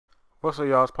What's up,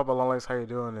 y'all? It's Papa Longlegs. How you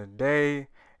doing today?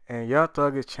 And Young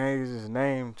Thug has changed his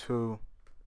name to.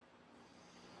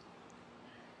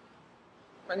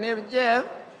 My name is Jeff.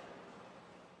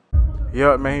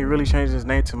 Yup, man, he really changed his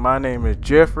name to My Name is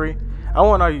Jeffrey. I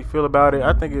want to know how you feel about it.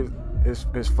 I think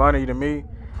it's funny to me.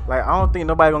 Like, I don't think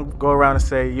nobody gonna go around and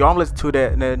say, yo, I'm listening to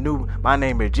that new My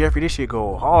Name is Jeffrey. This shit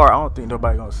go hard. I don't think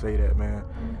nobody gonna say that, man.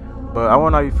 But I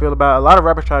want to know how you feel about it. A lot of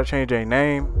rappers try to change their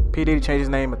name. P. Diddy changed his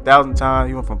name 1,000 times.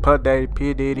 He went from Puff Daddy,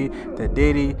 P. Diddy, to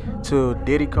Diddy, to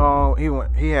Diddy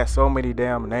Kong. He had so many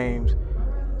damn names.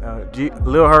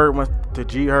 Lil Herb went to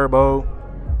G Herbo.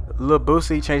 Lil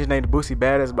Boosie changed his name to Boosie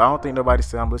Badass, but I don't think nobody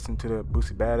said I'm listening to the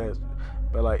Boosie Badass.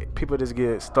 But like people just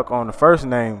get stuck on the first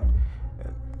name.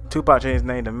 Tupac changed his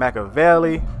name to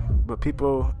Machiavelli, but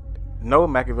people know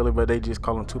Machiavelli, but they just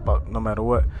call him Tupac no matter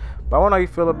what. But I wonder how you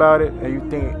feel about it, and you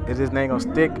think is his name gonna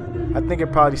stick? I think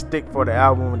it probably stick for the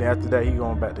album, and then after that he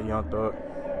going back to Young Thug.